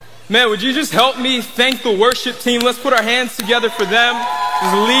Man, would you just help me thank the worship team? Let's put our hands together for them,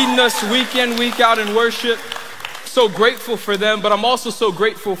 just leading us week in, week out in worship. So grateful for them, but I'm also so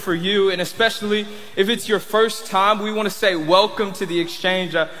grateful for you, and especially if it's your first time, we want to say welcome to the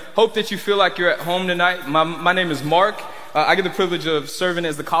Exchange. I hope that you feel like you're at home tonight. My name is Mark. I get the privilege of serving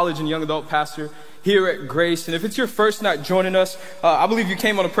as the college and young adult pastor here at Grace. And if it's your first night joining us, I believe you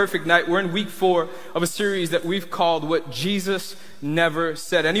came on a perfect night. We're in week 4 of a series that we've called What Jesus Never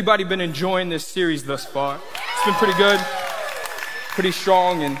Said. Anybody been enjoying this series thus far? It's been pretty good, pretty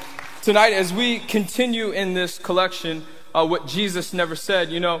strong. And tonight, as we continue in this collection, What Jesus Never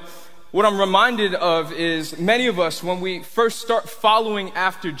Said, you know, what I'm reminded of is many of us, when we first start following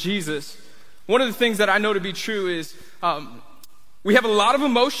after Jesus, one of the things that I know to be true is we have a lot of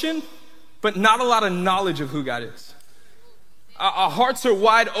emotion, but not a lot of knowledge of who God is. Our hearts are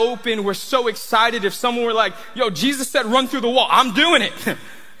wide open. We're so excited. If someone were like, yo, Jesus said, run through the wall, I'm doing it.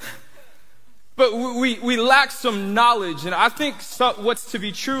 But we lack some knowledge. And I think what's to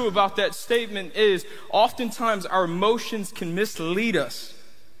be true about that statement is oftentimes our emotions can mislead us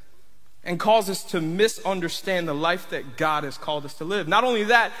and cause us to misunderstand the life that God has called us to live. Not only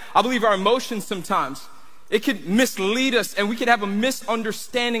that, I believe our emotions sometimes, it could mislead us and we could have a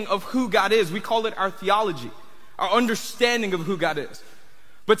misunderstanding of who God is. We call it our theology, our understanding of who God is.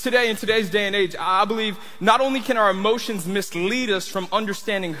 But today, in today's day and age, I believe not only can our emotions mislead us from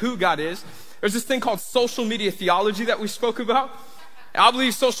understanding who God is, there's this thing called social media theology that we spoke about. I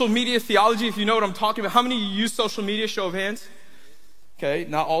believe social media theology, if you know what I'm talking about. How many of you use social media? Show of hands. Okay,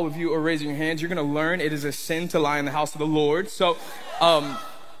 not all of you are raising your hands. You're going to learn it is a sin to lie in the house of the Lord. So,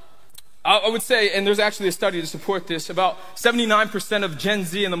 I would say, and there's actually a study to support this, about 79% of Gen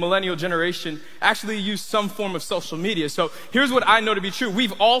Z and the millennial generation actually use some form of social media. So here's what I know to be true.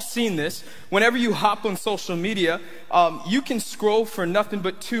 We've all seen this. Whenever you hop on social media, you can scroll for nothing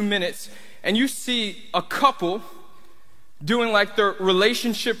but 2 minutes and you see a couple doing like their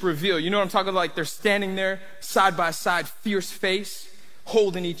relationship reveal. You know what I'm talking about? Like they're standing there side by side, fierce face,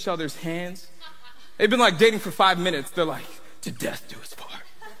 holding each other's hands. They've been like dating for 5 minutes. They're like, to death do us part.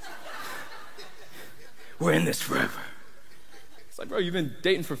 We're in this forever. It's like, bro, you've been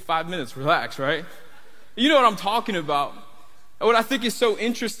dating for 5 minutes. Relax, right? You know what I'm talking about. And what I think is so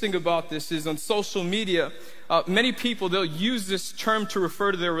interesting about this is on social media, many people, they'll use this term to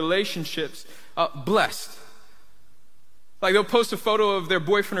refer to their relationships, blessed. Like they'll post a photo of their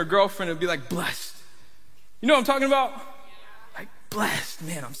boyfriend or girlfriend and be like, blessed. You know what I'm talking about? Like, blessed.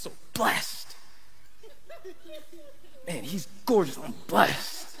 Man, I'm so blessed. Man, he's gorgeous. I'm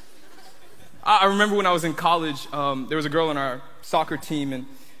blessed. I remember when I was in college, there was a girl on our soccer team, and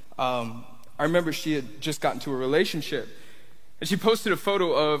I remember she had just gotten to a relationship. And she posted a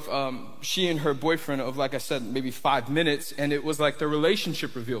photo of she and her boyfriend of, like I said, maybe 5 minutes, and it was like the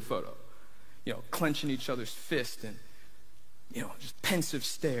relationship reveal photo. You know, clenching each other's fist and, you know, just pensive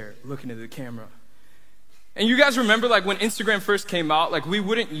stare, looking at the camera. And you guys remember, like, when Instagram first came out, like, we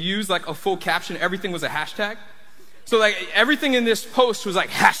wouldn't use, like, a full caption. Everything was a hashtag. So, like, everything in this post was,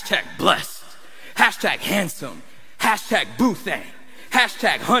 like, hashtag blessed. Hashtag handsome, hashtag boo thing,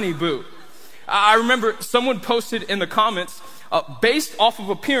 hashtag honey boo. I remember someone posted in the comments, based off of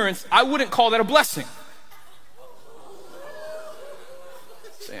appearance, I wouldn't call that a blessing.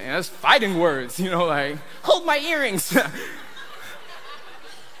 Man, that's fighting words, you know, like, hold my earrings.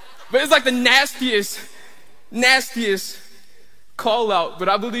 But it's like the nastiest call out. But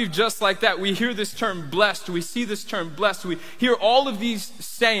I believe just like that, we hear this term blessed, we see this term blessed, we hear all of these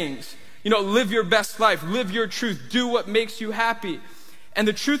sayings. You know, live your best life, live your truth, do what makes you happy. And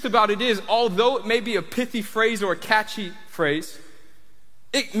the truth about it is, although it may be a pithy phrase or a catchy phrase,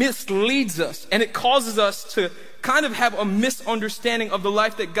 it misleads us and it causes us to kind of have a misunderstanding of the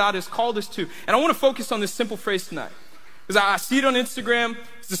life that God has called us to. And I want to focus on this simple phrase tonight, because I see it on Instagram.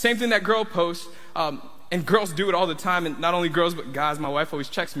 It's the same thing that girl posts, and girls do it all the time, and not only girls, but guys. My wife always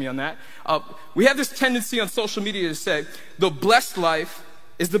checks me on that. We have this tendency on social media to say, the blessed life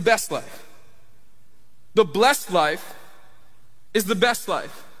is the best life. The blessed life is the best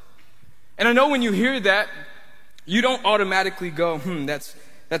life. And I know when you hear that, you don't automatically go,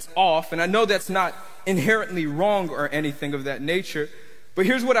 that's off. And I know that's not inherently wrong or anything of that nature. But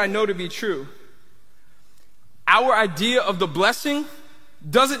here's what I know to be true. Our idea of the blessing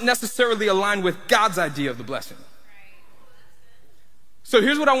doesn't necessarily align with God's idea of the blessing. So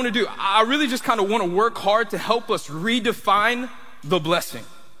here's what I want to do. I really just kind of want to work hard to help us redefine the blessing.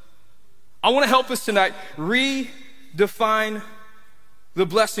 I want to help us tonight redefine the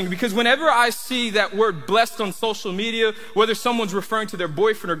blessing. Because whenever I see that word blessed on social media, whether someone's referring to their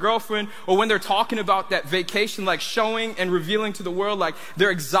boyfriend or girlfriend, or when they're talking about that vacation, like showing and revealing to the world like their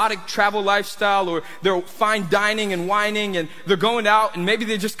exotic travel lifestyle, or their fine dining and whining, and they're going out and maybe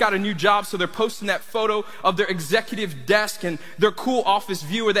they just got a new job, so they're posting that photo of their executive desk and their cool office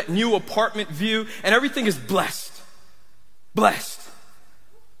view or that new apartment view, and everything is blessed, blessed,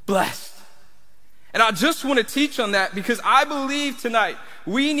 blessed. And I just want to teach on that because I believe tonight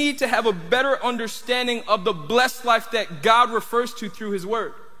we need to have a better understanding of the blessed life that God refers to through his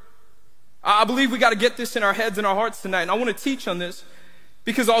word. I believe we got to get this in our heads and our hearts tonight. And I want to teach on this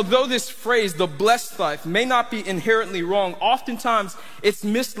because although this phrase, the blessed life, may not be inherently wrong, oftentimes it's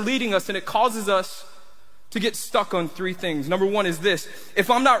misleading us and it causes us to get stuck on three things. Number one is this: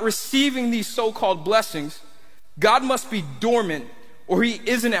 if I'm not receiving these so-called blessings, God must be dormant or he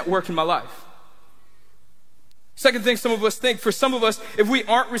isn't at work in my life. Second thing some of us think, for some of us, if we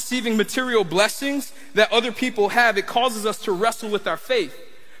aren't receiving material blessings that other people have, it causes us to wrestle with our faith.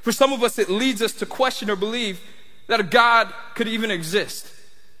 For some of us, it leads us to question or believe that a God could even exist.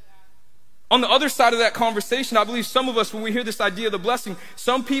 On the other side of that conversation, I believe some of us, when we hear this idea of the blessing,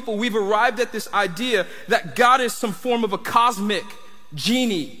 some people, we've arrived at this idea that God is some form of a cosmic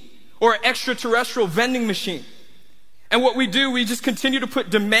genie or an extraterrestrial vending machine. And what we do, we just continue to put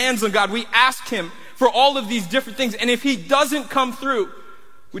demands on God. We ask him for all of these different things. And if he doesn't come through,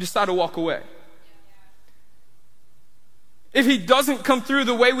 we decide to walk away. If he doesn't come through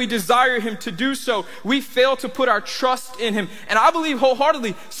the way we desire him to do so, we fail to put our trust in him. And I believe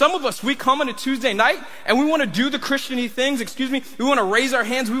wholeheartedly, some of us, we come on a Tuesday night and we want to do the Christian-y things, we want to raise our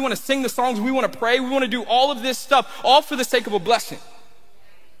hands, we want to sing the songs, we want to pray, we want to do all of this stuff, all for the sake of a blessing.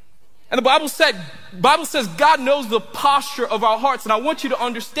 And the Bible says God knows the posture of our hearts. And I want you to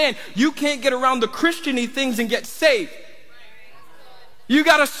understand, you can't get around the Christian-y things and get saved. You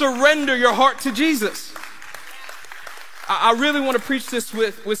got to surrender your heart to Jesus. I really want to preach this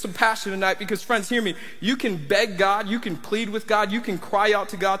with some passion tonight because, friends, hear me. You can beg God, you can plead with God, you can cry out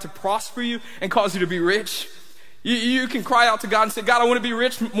to God to prosper you and cause you to be rich. You can cry out to God and say, God, I want to be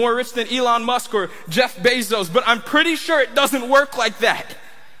rich, more rich than Elon Musk or Jeff Bezos, but I'm pretty sure it doesn't work like that.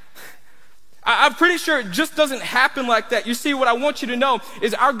 I'm pretty sure it just doesn't happen like that. You see, what I want you to know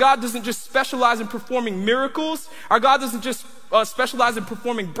is our God doesn't just specialize in performing miracles. Our God doesn't just specialize in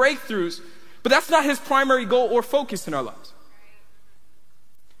performing breakthroughs, but that's not his primary goal or focus in our lives.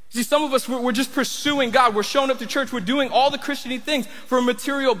 See, some of us, we're just pursuing God. We're showing up to church. We're doing all the Christian things for a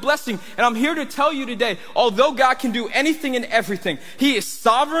material blessing. And I'm here to tell you today, although God can do anything and everything, he is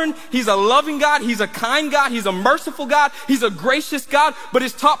sovereign. He's a loving God. He's a kind God. He's a merciful God. He's a gracious God. But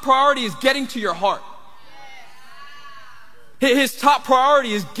his top priority is getting to your heart. His top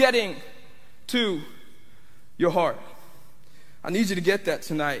priority is getting to your heart. I need you to get that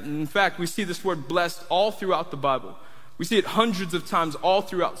tonight. And in fact, we see this word blessed all throughout the Bible. We see it hundreds of times all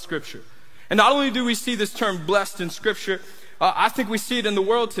throughout Scripture. And not only do we see this term blessed in Scripture, I think we see it in the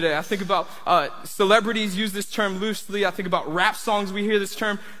world today. I think about celebrities use this term loosely. I think about rap songs. We hear this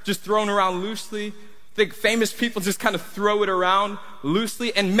term just thrown around loosely. I think famous people just kind of throw it around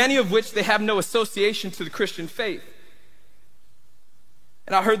loosely, and many of which they have no association to the Christian faith.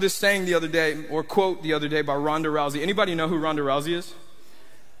 And I heard this saying the other day, or quote the other day by Ronda Rousey. Anybody know who Ronda Rousey is?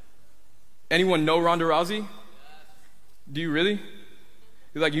 Anyone know Ronda Rousey? Do you really?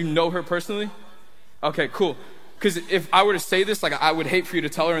 You know her personally? Okay, cool. Because if I were to say this, I would hate for you to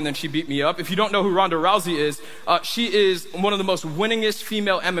tell her and then she beat me up. If you don't know who Ronda Rousey is, she is one of the most winningest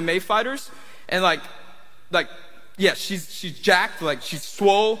female MMA fighters. And yeah, she's jacked, she's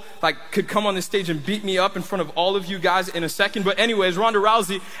swole, could come on this stage and beat me up in front of all of you guys in a second. But anyways, Ronda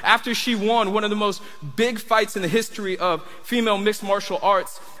Rousey, after she won one of the most big fights in the history of female mixed martial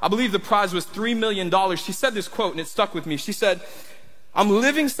arts, I believe the prize was $3 million. She said this quote and it stuck with me. She said, "I'm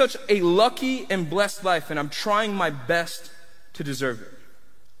living such a lucky and blessed life and I'm trying my best to deserve it."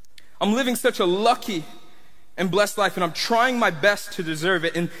 I'm living such a lucky and blessed life and I'm trying my best to deserve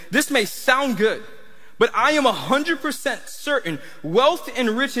it. And this may sound good, but I am 100% certain wealth and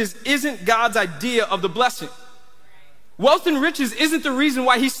riches isn't God's idea of the blessing. Wealth and riches isn't the reason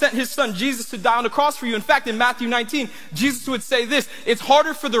why he sent his son Jesus to die on the cross for you. In fact, in Matthew 19, Jesus would say this: it's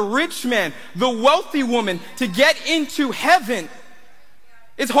harder for the rich man, the wealthy woman, to get into heaven.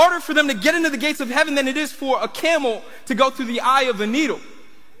 It's harder for them to get into the gates of heaven than it is for a camel to go through the eye of a needle.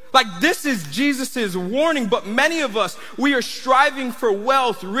 This is Jesus's warning, but many of us, we are striving for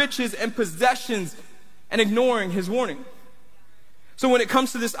wealth, riches, and possessions and ignoring his warning. So when it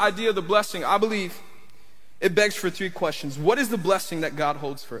comes to this idea of the blessing, I believe it begs for three questions. What is the blessing that God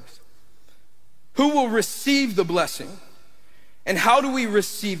holds for us? Who will receive the blessing? And how do we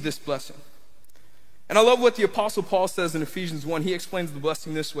receive this blessing? And I love what the Apostle Paul says in Ephesians 1. He explains the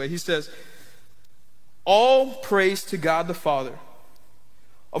blessing this way. He says, all praise to God the Father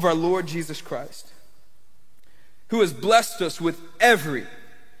of our Lord Jesus Christ, who has blessed us with every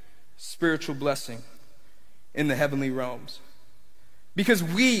spiritual blessing in the heavenly realms, because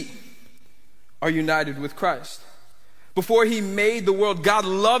we are united with Christ. Before he made the world, God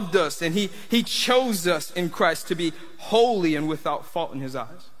loved us, and he chose us in Christ to be holy and without fault in his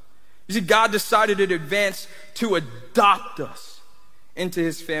eyes. You see, God decided in advance to adopt us into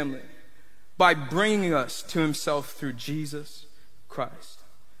his family by bringing us to himself through Jesus Christ.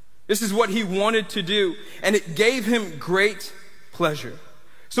 This is what he wanted to do, and it gave him great pleasure.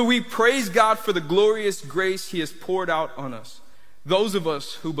 So we praise God for the glorious grace he has poured out on us, those of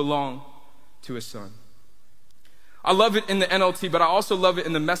us who belong to his Son. I love it in the NLT, but I also love it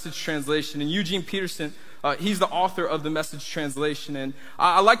in the Message translation. And Eugene Peterson, he's the author of the Message translation. And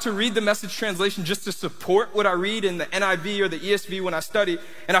I like to read the Message translation just to support what I read in the NIV or the ESV when I study.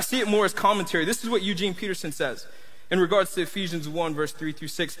 And I see it more as commentary. This is what Eugene Peterson says in regards to Ephesians 1, verse 3 through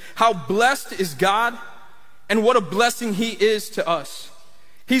 6. How blessed is God, and what a blessing he is to us.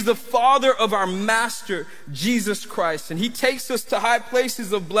 He's the Father of our Master, Jesus Christ, and he takes us to high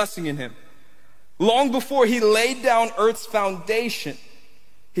places of blessing in him. Long before he laid down earth's foundation,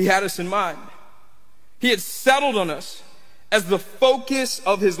 he had us in mind. He had settled on us as the focus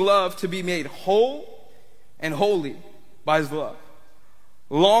of his love to be made whole and holy by his love.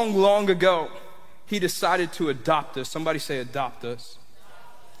 Long, long ago, he decided to adopt us. Somebody say adopt us.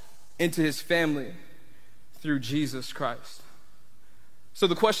 Into his family through Jesus Christ. So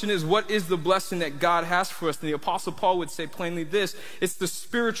the question is, what is the blessing that God has for us? And the Apostle Paul would say plainly this: it's the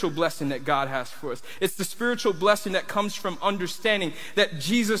spiritual blessing that God has for us. It's the spiritual blessing that comes from understanding that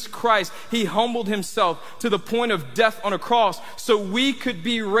Jesus Christ, he humbled himself to the point of death on a cross so we could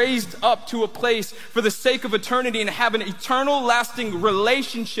be raised up to a place for the sake of eternity and have an eternal, lasting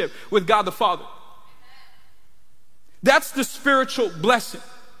relationship with God the Father. That's the spiritual blessing.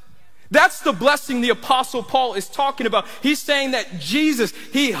 That's the blessing the Apostle Paul is talking about. He's saying that Jesus,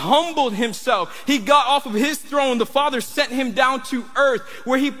 he humbled himself. He got off of his throne. The Father sent him down to earth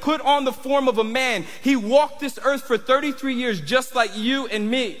where he put on the form of a man. He walked this earth for 33 years just like you and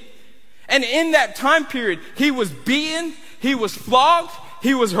me. And in that time period, he was beaten, he was flogged,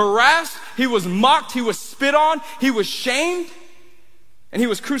 he was harassed, he was mocked, he was spit on, he was shamed, and he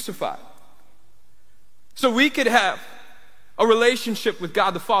was crucified. So we could have a relationship with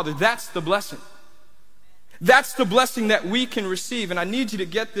God the Father. That's the blessing. That's the blessing that we can receive. And I need you to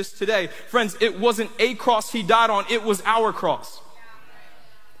get this today. Friends, it wasn't a cross he died on, it was our cross.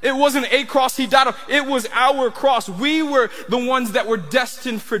 It wasn't a cross he died on, it was our cross. We were the ones that were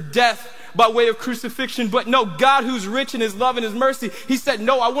destined for death by way of crucifixion. But no, God, who's rich in his love and his mercy, he said,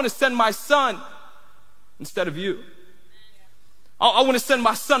 no, I want to send my Son instead of you. I want to send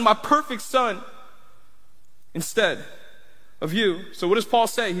my Son, my perfect Son, instead of you. So what does Paul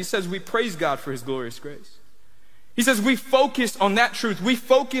say? He says we praise God for his glorious grace. He says we focus on that truth. We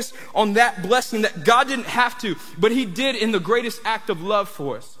focus on that blessing that God didn't have to, but he did in the greatest act of love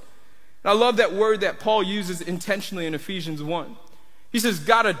for us. And I love that word that Paul uses intentionally in Ephesians 1. He says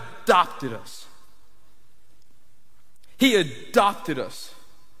God adopted us. He adopted us.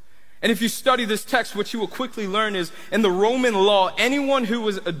 And if you study this text, what you will quickly learn is in the Roman law, anyone who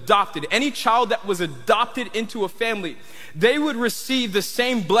was adopted, any child that was adopted into a family, they would receive the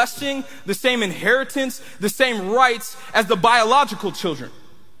same blessing, the same inheritance, the same rights as the biological children.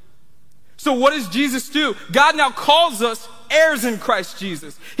 So what does Jesus do? God now calls us heirs in Christ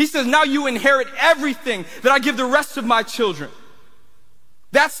Jesus. He says, now you inherit everything that I give the rest of my children.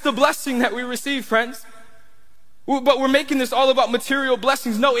 That's the blessing that we receive, friends. But we're making this all about material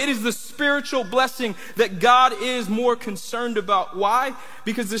blessings. No, it is the spiritual blessing that God is more concerned about. Why?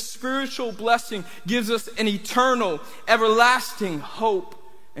 Because the spiritual blessing gives us an eternal, everlasting hope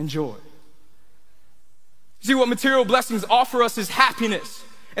and joy. See, what material blessings offer us is happiness.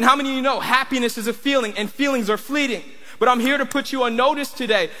 And how many of you know happiness is a feeling and feelings are fleeting? But I'm here to put you on notice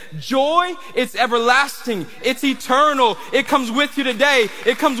today. Joy, it's everlasting. It's eternal. It comes with you today.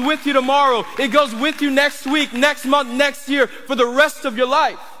 It comes with you tomorrow. It goes with you next week, next month, next year, for the rest of your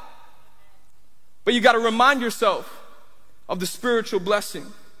life. But you got to remind yourself of the spiritual blessing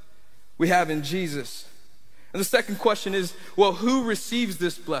we have in Jesus. And the second question is, well, who receives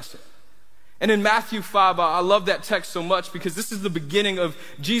this blessing? And in Matthew 5, I love that text so much because this is the beginning of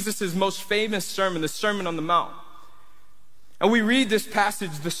Jesus' most famous sermon, the Sermon on the Mount. And we read this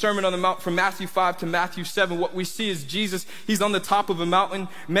passage, the Sermon on the Mount, from Matthew 5 to Matthew 7. What we see is Jesus, he's on the top of a mountain.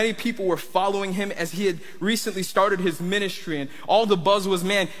 Many people were following him as he had recently started his ministry. And all the buzz was,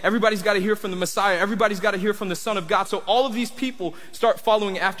 man, everybody's got to hear from the Messiah. Everybody's got to hear from the Son of God. So all of these people start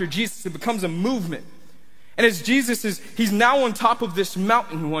following after Jesus. It becomes a movement. And as he's now on top of this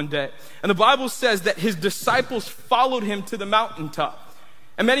mountain one day. And the Bible says that his disciples followed him to the mountaintop.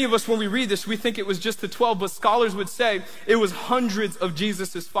 And many of us, when we read this, we think it was just the 12, but scholars would say it was hundreds of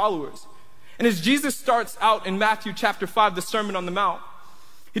Jesus' followers. And as Jesus starts out in Matthew chapter 5, the Sermon on the Mount,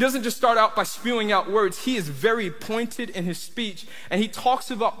 he doesn't just start out by spewing out words. He is very pointed in his speech, and he talks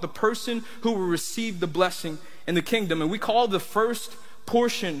about the person who will receive the blessing in the kingdom. And we call the first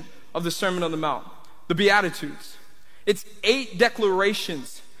portion of the Sermon on the Mount the Beatitudes. It's 8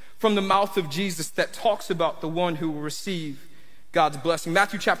 declarations from the mouth of Jesus that talks about the one who will receive God's blessing.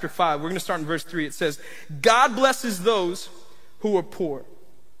 Matthew chapter 5, we're going to start in verse 3. It says, God blesses those who are poor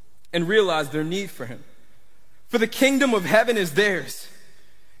and realize their need for him, for the kingdom of heaven is theirs.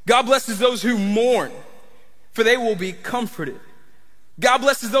 God blesses those who mourn, for they will be comforted. God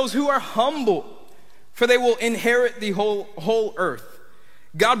blesses those who are humble, for they will inherit the whole earth.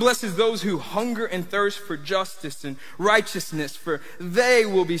 God blesses those who hunger and thirst for justice and righteousness, for they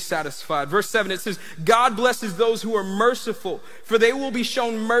will be satisfied. Verse 7, it says, God blesses those who are merciful, for they will be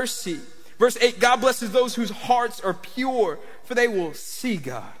shown mercy. Verse 8, God blesses those whose hearts are pure, for they will see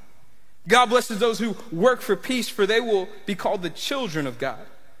God. God blesses those who work for peace, for they will be called the children of God.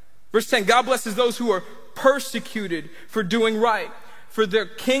 Verse 10, God blesses those who are persecuted for doing right, for their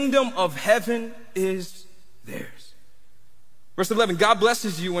kingdom of heaven is theirs. Verse 11, God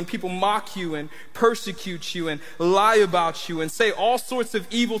blesses you when people mock you and persecute you and lie about you and say all sorts of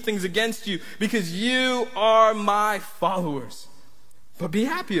evil things against you because you are my followers. But be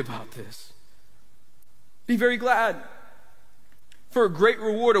happy about this. Be very glad, for a great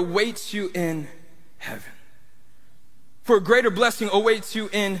reward awaits you in heaven. For a greater blessing awaits you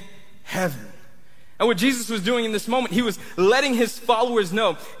in heaven. And what Jesus was doing in this moment, he was letting his followers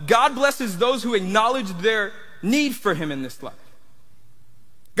know God blesses those who acknowledge their need for him in this life.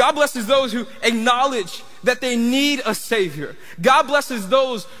 God blesses those who acknowledge that they need a Savior. God blesses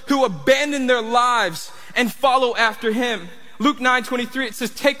those who abandon their lives and follow after him. Luke 9:23, it says,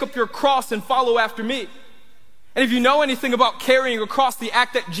 take up your cross and follow after me. And if you know anything about carrying a cross, the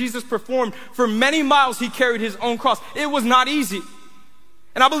act that Jesus performed, for many miles he carried his own cross. It was not easy.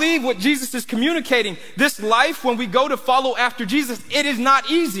 And I believe what Jesus is communicating, this life, when we go to follow after Jesus, it is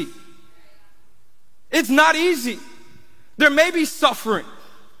not easy. It's not easy. There may be suffering.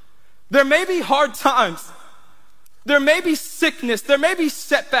 There may be hard times. There may be sickness. There may be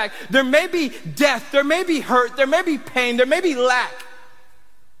setback. There may be death. There may be hurt. There may be pain. There may be lack.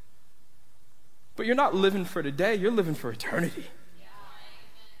 But you're not living for today. You're living for eternity.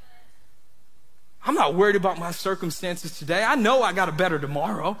 I'm not worried about my circumstances today. I know I got a better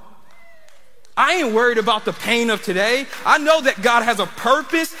tomorrow. I ain't worried about the pain of today. I know that God has a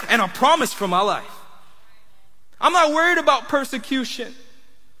purpose and a promise for my life. I'm not worried about persecution.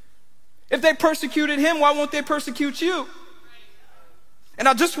 If they persecuted him, why won't they persecute you? And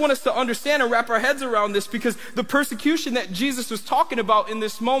I just want us to understand and wrap our heads around this, because the persecution that Jesus was talking about in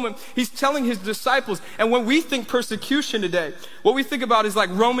this moment, he's telling his disciples. And when we think persecution today, what we think about is like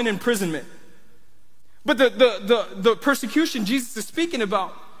Roman imprisonment. But the persecution Jesus is speaking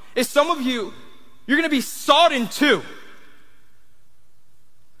about is some of you, you're going to be sawed in two.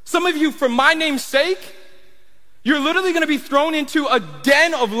 Some of you, for my name's sake, you're literally going to be thrown into a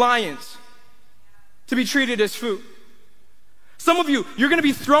den of lions to be treated as food. Some of you, you're going to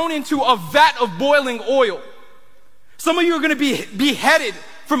be thrown into a vat of boiling oil. Some of you are going to be beheaded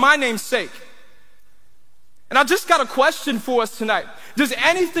for my name's sake. And I just got a question for us tonight. Does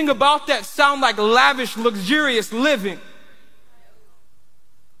anything about that sound like lavish, luxurious living?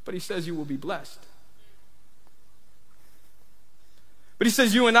 But he says you will be blessed. But he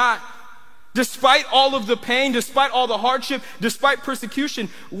says you and I, despite all of the pain, despite all the hardship, despite persecution,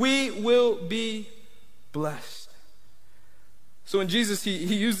 we will be blessed. So when Jesus, he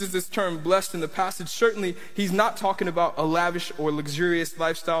uses this term blessed in the passage, certainly he's not talking about a lavish or luxurious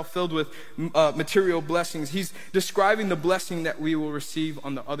lifestyle filled with material blessings. He's describing the blessing that we will receive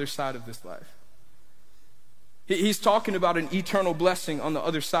on the other side of this life. He's talking about an eternal blessing on the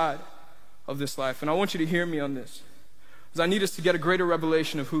other side of this life. And I want you to hear me on this, because I need us to get a greater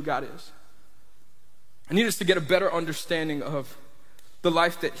revelation of who God is. I need us to get a better understanding of the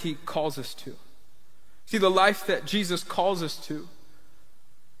life that he calls us to. See, the life that Jesus calls us to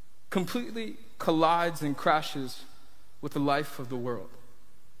completely collides and crashes with the life of the world.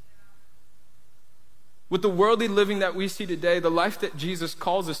 With the worldly living that we see today, the life that Jesus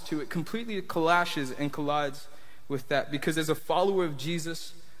calls us to, it completely clashes and collides with that. Because as a follower of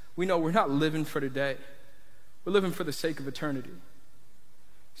Jesus, we know we're not living for today. We're living for the sake of eternity.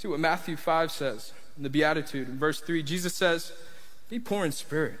 See what Matthew 5 says in the Beatitude. In verse 3, Jesus says, be poor in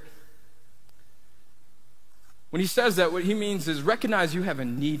spirit. When he says that, what he means is recognize you have a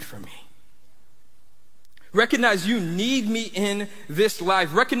need for me. Recognize you need me in this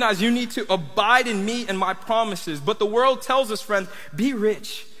life. Recognize you need to abide in me and my promises. But the world tells us, friends, be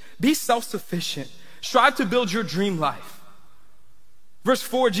rich, be self-sufficient, strive to build your dream life. Verse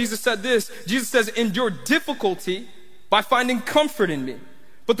 4, Jesus said this. Jesus says, endure difficulty by finding comfort in me.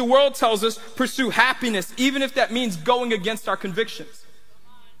 But the world tells us, pursue happiness, even if that means going against our convictions.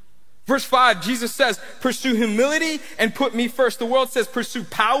 Verse 5, Jesus says, pursue humility and put me first. The world says, pursue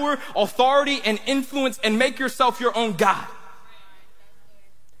power, authority, and influence, and make yourself your own God.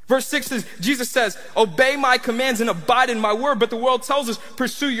 Verse 6 says, Jesus says, obey my commands and abide in my word. But the world tells us,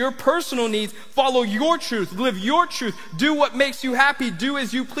 pursue your personal needs, follow your truth, live your truth, do what makes you happy, do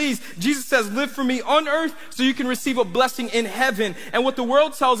as you please. Jesus says, live for me on earth so you can receive a blessing in heaven. And what the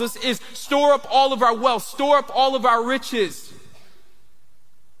world tells us is, store up all of our wealth, store up all of our riches.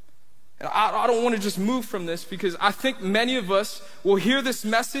 And I don't want to just move from this, because I think many of us will hear this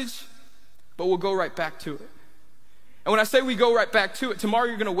message, but we'll go right back to it. And when I say we go right back to it, tomorrow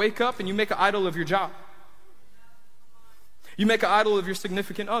you're going to wake up and you make an idol of your job. You make an idol of your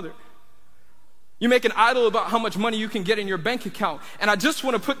significant other. You make an idol about how much money you can get in your bank account. And I just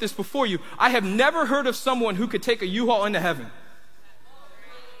want to put this before you. I have never heard of someone who could take a U-Haul into heaven.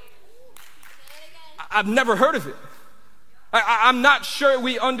 I've never heard of it. I'm not sure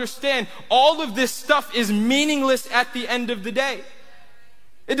we understand. All of this stuff is meaningless at the end of the day.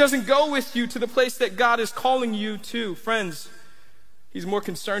 It doesn't go with you to the place that God is calling you to. Friends, he's more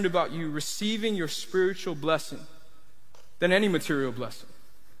concerned about you receiving your spiritual blessing than any material blessing.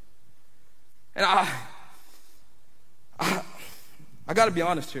 And I got to be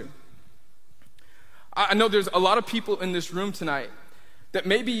honest here. I know there's a lot of people in this room tonight that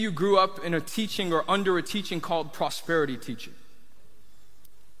maybe you grew up in a teaching or under a teaching called prosperity teaching.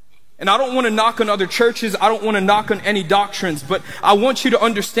 And I don't want to knock on other churches. I don't want to knock on any doctrines, but I want you to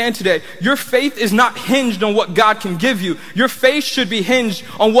understand today, your faith is not hinged on what God can give you. Your faith should be hinged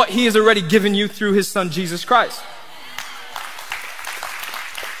on what he has already given you through his son, Jesus Christ.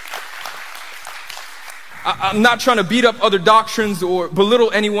 I'm not trying to beat up other doctrines or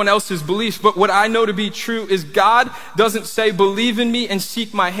belittle anyone else's beliefs, but what I know to be true is God doesn't say, believe in me and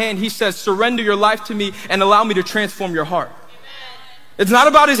seek my hand. He says, surrender your life to me and allow me to transform your heart. It's not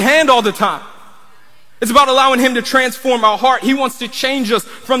about his hand all the time. It's about allowing him to transform our heart. He wants to change us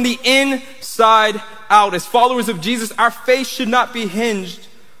from the inside out. As followers of Jesus, our faith should not be hinged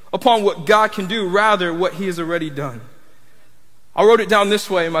upon what God can do, rather what he has already done. I wrote it down this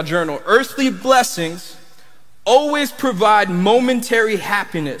way in my journal. Earthly blessings always provide momentary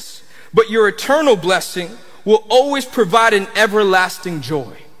happiness, but your eternal blessing will always provide an everlasting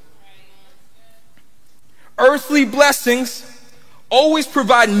joy. Earthly blessings always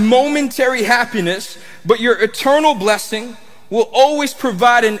provide momentary happiness, but your eternal blessing will always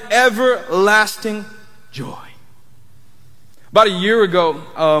provide an everlasting joy. About a year ago,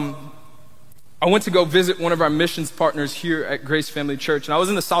 I went to go visit one of our missions partners here at Grace Family Church, and I was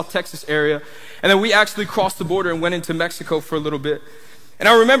in the South Texas area, and then we actually crossed the border and went into Mexico for a little bit. And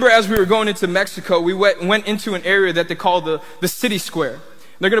I remember as we were going into Mexico, we went into an area that they call the city square.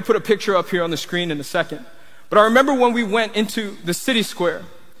 They're going to put a picture up here on the screen in a second. But I remember when we went into the city square,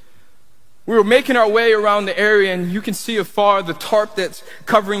 we were making our way around the area, and you can see afar the tarp that's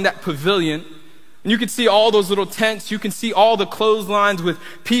covering that pavilion. And you can see all those little tents. You can see all the clotheslines with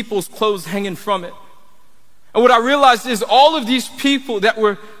people's clothes hanging from it. And what I realized is all of these people that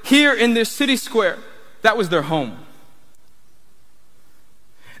were here in this city square, that was their home.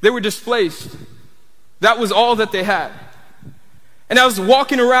 They were displaced. That was all that they had. And I was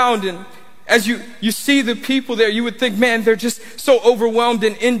walking around, and as you see the people there, you would think, man, they're just so overwhelmed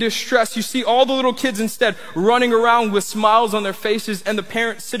and in distress. You see all the little kids instead running around with smiles on their faces, and the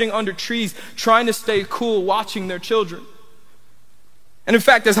parents sitting under trees trying to stay cool, watching their children. And in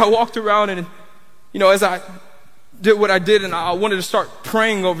fact, as I walked around and, as I did what I did, and I wanted to start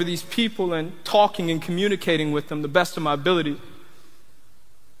praying over these people and talking and communicating with them the best of my ability,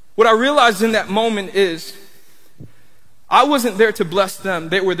 what I realized in that moment is I wasn't there to bless them.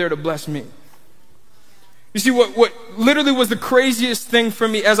 They were there to bless me. You see, what literally was the craziest thing for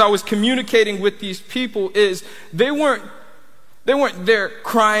me as I was communicating with these people is they weren't there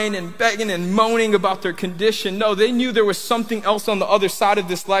crying and begging and moaning about their condition. No, they knew there was something else on the other side of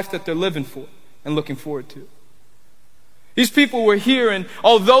this life that they're living for. and looking forward to. These people were here, and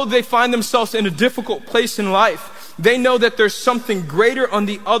although they find themselves in a difficult place in life, they know that there's something greater on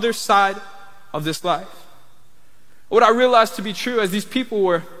the other side of this life. What I realized to be true as these people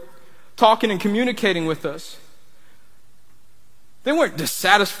were talking and communicating with us, they weren't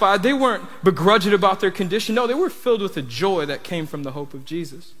dissatisfied. They weren't begrudging about their condition. No, they were filled with a joy that came from the hope of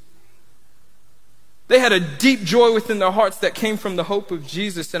Jesus. They had a deep joy within their hearts that came from the hope of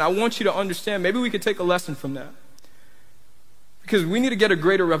Jesus. And I want you to understand, maybe we could take a lesson from that. Because we need to get a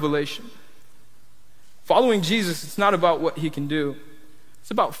greater revelation. Following Jesus, it's not about what he can do.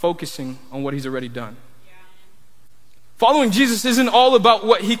 It's about focusing on what he's already done. Following Jesus isn't all about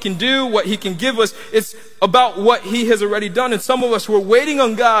what he can do, what he can give us. It's about what he has already done. And some of us, we're waiting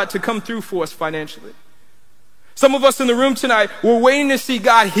on God to come through for us financially. Some of us in the room tonight, we're waiting to see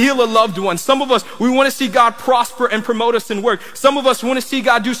God heal a loved one. Some of us, we want to see God prosper and promote us in work. Some of us want to see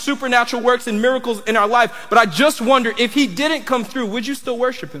God do supernatural works and miracles in our life. But I just wonder, if he didn't come through, would you still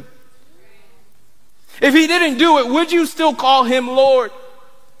worship him? If he didn't do it, would you still call him Lord?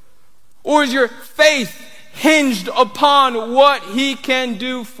 Or is your faith hinged upon what he can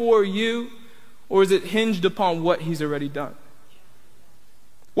do for you? Or is it hinged upon what he's already done?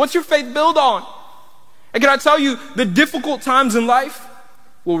 What's your faith built on? And can I tell you, the difficult times in life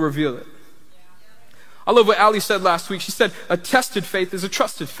will reveal it. I love what Ali said last week. She said, a tested faith is a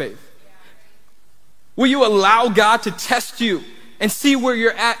trusted faith. Will you allow God to test you and see where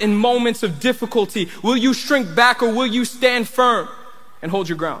you're at in moments of difficulty? Will you shrink back, or will you stand firm and hold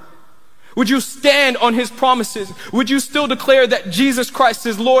your ground? Would you stand on his promises? Would you still declare that Jesus Christ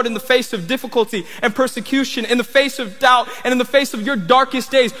is Lord in the face of difficulty and persecution, in the face of doubt, and in the face of your darkest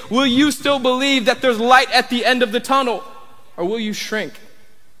days? Will you still believe that there's light at the end of the tunnel? Or will you shrink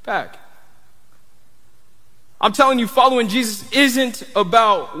back? I'm telling you, following Jesus isn't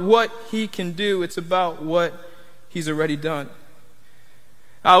about what he can do. It's about what he's already done.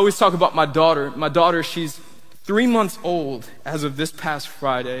 I always talk about my daughter. My daughter, she's 3 months old as of this past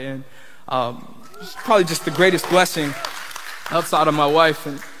Friday, and it's probably just the greatest blessing outside of my wife.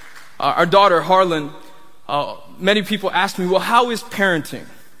 And our daughter, Harlan, many people ask me, well, how is parenting?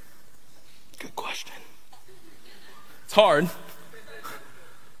 Good question. It's hard,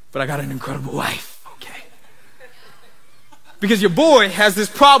 but I got an incredible wife, okay? Because your boy has this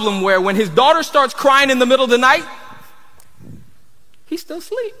problem where when his daughter starts crying in the middle of the night, he's still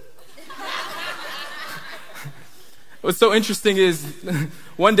asleep. What's so interesting is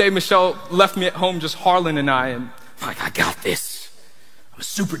one day Michelle left me at home, just Harlan and I, and I'm like, I got this. I'm a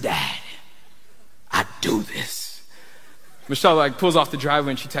super dad. I do this. Michelle pulls off the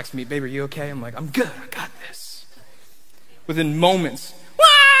driveway and she texts me, babe, are you okay? I'm like, I'm good. I got this. Within moments,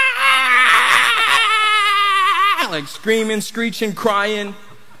 like screaming, screeching, crying.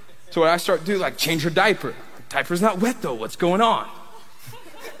 So what I start to do, change her diaper. Diaper's not wet though. What's going on?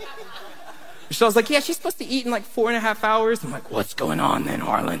 Michelle's like, yeah, she's supposed to eat in 4.5 hours. I'm like, what's going on then,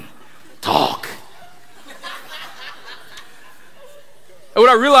 Harlan? Talk. And what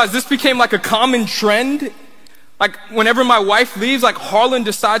I realized, this became a common trend. Whenever my wife leaves, Harlan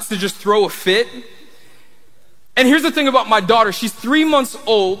decides to just throw a fit. And here's the thing about my daughter. She's 3 months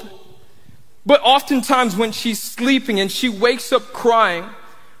old, but oftentimes when she's sleeping and she wakes up crying,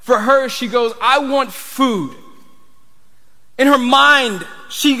 for her, she goes, I want food. In her mind,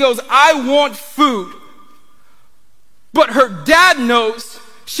 she goes, I want food. But her dad knows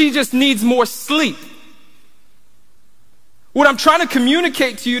she just needs more sleep. What I'm trying to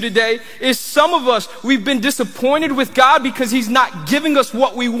communicate to you today is some of us, we've been disappointed with God because he's not giving us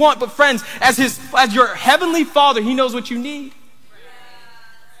what we want. But friends, as your heavenly Father, he knows what you need.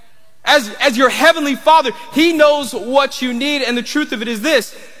 As your heavenly Father, he knows what you need. And the truth of it is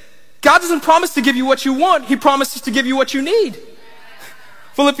this: God doesn't promise to give you what you want. He promises to give you what you need.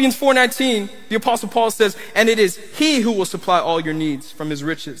 Philippians 4:19, the Apostle Paul says, and it is he who will supply all your needs from his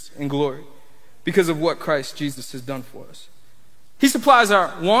riches and glory because of what Christ Jesus has done for us. He supplies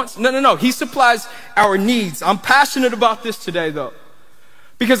our wants. No. He supplies our needs. I'm passionate about this today, though,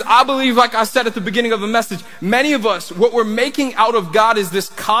 because I believe, like I said at the beginning of the message, many of us, what we're making out of God is this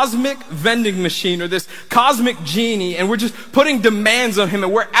cosmic vending machine or this cosmic genie, and we're just putting demands on him,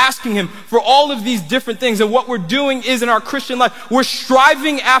 and we're asking him for all of these different things. And what we're doing is, in our Christian life, we're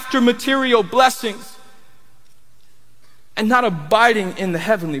striving after material blessings and not abiding in the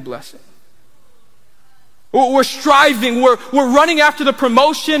heavenly blessing. We're striving, we're running after the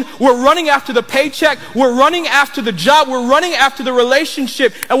promotion, we're running after the paycheck, we're running after the job, we're running after the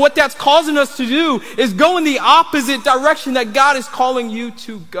relationship. And what that's causing us to do is go in the opposite direction that God is calling you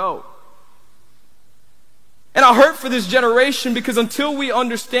to go. And I hurt for this generation because until we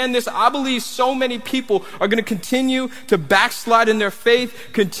understand this, I believe so many people are going to continue to backslide in their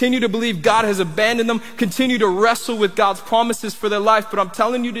faith, continue to believe God has abandoned them, continue to wrestle with God's promises for their life. But I'm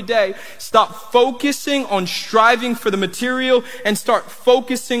telling you today, stop focusing on striving for the material and start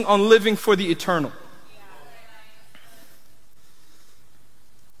focusing on living for the eternal.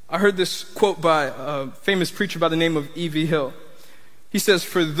 I heard this quote by a famous preacher by the name of E.V. Hill. He says,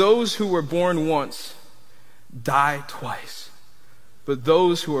 "For those who were born once die twice, but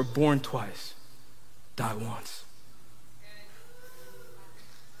those who are born twice die once."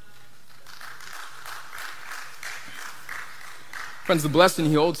 Friends, the blessing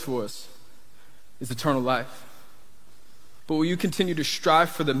he holds for us is eternal life. But will you continue to strive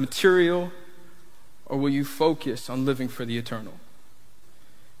for the material, or will you focus on living for the eternal?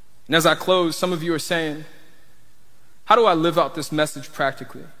 And as I close, some of you are saying, how do I live out this message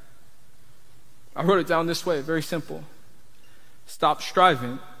practically? I wrote it down this way, very simple. Stop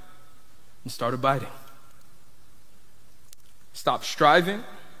striving and start abiding. Stop striving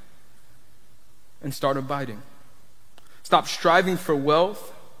and start abiding. Stop striving for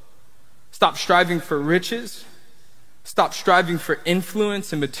wealth. Stop striving for riches. Stop striving for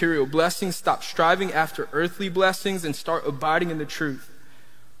influence and material blessings. Stop striving after earthly blessings and start abiding in the truth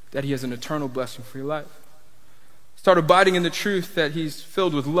that he has an eternal blessing for your life. Start abiding in the truth that he's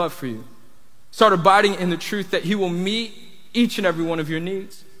filled with love for you. Start abiding in the truth that he will meet each and every one of your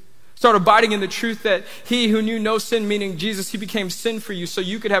needs. Start abiding in the truth that he who knew no sin, meaning Jesus, he became sin for you so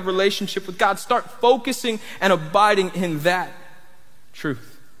you could have relationship with God. Start focusing and abiding in that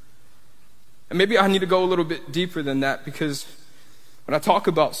truth. And maybe I need to go a little bit deeper than that, because when I talk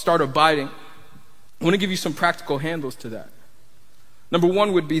about start abiding, I want to give you some practical handles to that. Number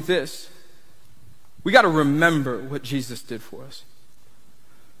one would be this. We got to remember what Jesus did for us.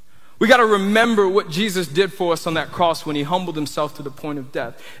 We got to remember what Jesus did for us on that cross when he humbled himself to the point of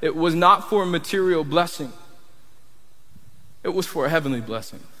death. It was not for a material blessing. It was for a heavenly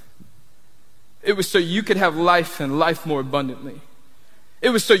blessing. It was so you could have life and life more abundantly. It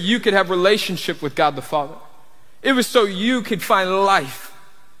was so you could have relationship with God the Father. It was so you could find life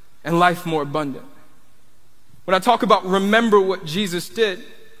and life more abundant. When I talk about remember what Jesus did,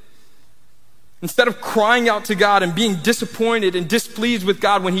 instead of crying out to God and being disappointed and displeased with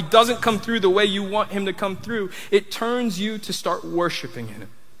God when he doesn't come through the way you want him to come through, it turns you to start worshiping him.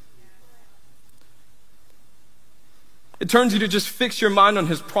 It turns you to just fix your mind on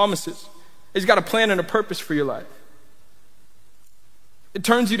his promises. He's got a plan and a purpose for your life. It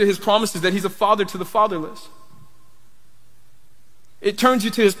turns you to his promises that he's a father to the fatherless. It turns you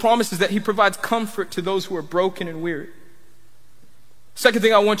to his promises that he provides comfort to those who are broken and weary. Second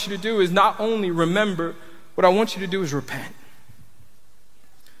thing I want you to do is not only remember, what I want you to do is repent.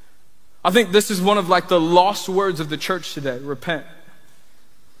 I think this is one of the lost words of the church today, repent.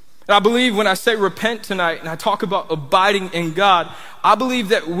 And I believe when I say repent tonight and I talk about abiding in God, I believe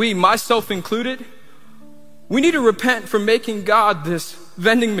that we, myself included, we need to repent for making God this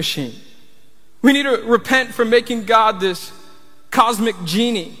vending machine. We need to repent for making God this cosmic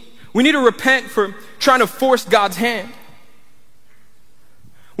genie. We need to repent for trying to force God's hand.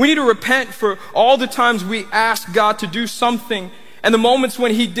 We need to repent for all the times we asked God to do something, and the moments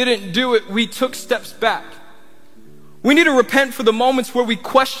when he didn't do it, we took steps back. We need to repent for the moments where we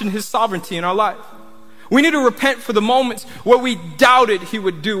questioned his sovereignty in our life. We need to repent for the moments where we doubted he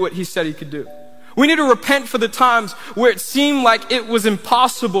would do what he said he could do. We need to repent for the times where it seemed like it was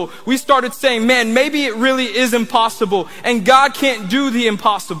impossible. We started saying, man, maybe it really is impossible, and God can't do the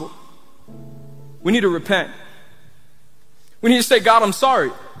impossible. We need to repent. We need to say, God, I'm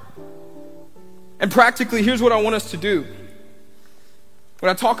sorry. And practically, here's what I want us to do. When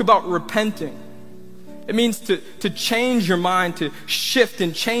I talk about repenting, it means to change your mind, to shift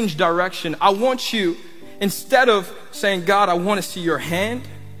and change direction. I want you, instead of saying, God, I want to see your hand,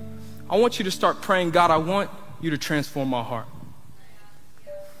 I want you to start praying, God, I want you to transform my heart.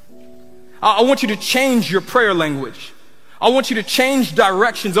 I want you to change your prayer language. I want you to change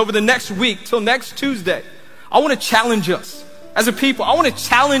directions over the next week till next Tuesday. I want to challenge us as a people. I want to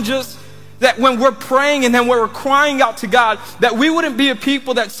challenge us that when we're praying and then when we're crying out to God, that we wouldn't be a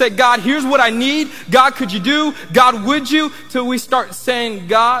people that say, God, here's what I need. God, could you do? God, would you? Till we start saying,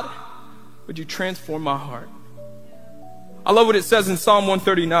 God, would you transform my heart? I love what it says in Psalm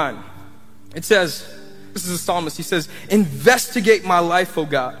 139. It says, this is a psalmist, he says, investigate my life, O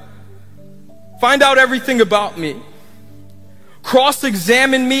God. Find out everything about me.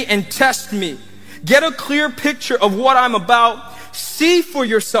 Cross-examine me and test me. Get a clear picture of what I'm about. See for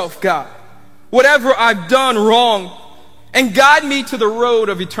yourself, God, whatever I've done wrong, and guide me to the road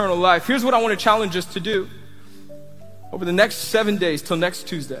of eternal life. Here's what I want to challenge us to do. over the next 7 days till next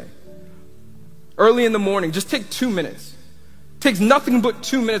Tuesday, early in the morning, just take 2 minutes. It takes nothing but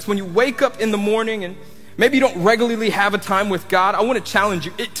 2 minutes when you wake up in the morning and maybe you don't regularly have a time with God. I want to challenge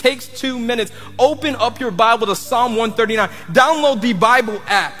you. It takes 2 minutes. Open up your Bible to Psalm 139. Download the Bible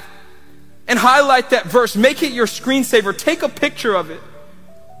app and highlight that verse. Make it your screensaver. Take a picture of it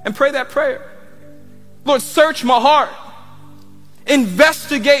and pray that prayer. Lord, search my heart.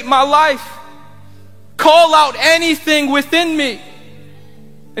 Investigate my life. Call out anything within me.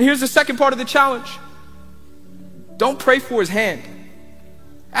 And here's the second part of the challenge. Don't pray for his hand.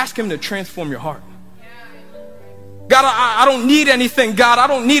 Ask him to transform your heart. God, I don't need anything. God, I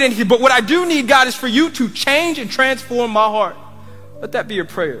don't need anything. But what I do need, God, is for you to change and transform my heart. Let that be your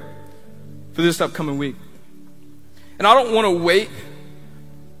prayer for this upcoming week. And I don't want to wait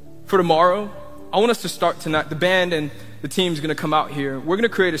for tomorrow. I want us to start tonight. The band and the team's going to come out here. We're going to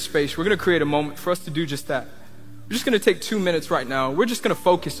create a space. We're going to create a moment for us to do just that. We're just going to take 2 minutes right now. We're just going to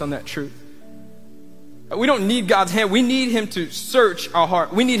focus on that truth. We don't need God's hand. We need him to search our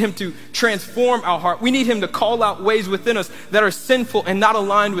heart. We need him to transform our heart. We need him to call out ways within us that are sinful and not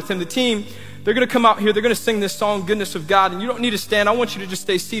aligned with him. The team, they're going to come out here. They're going to sing this song, Goodness of God. And you don't need to stand. I want you to just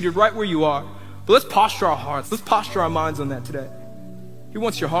stay seated right where you are. But let's posture our hearts. Let's posture our minds on that today. He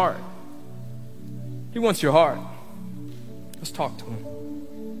wants your heart. He wants your heart. Let's talk to him.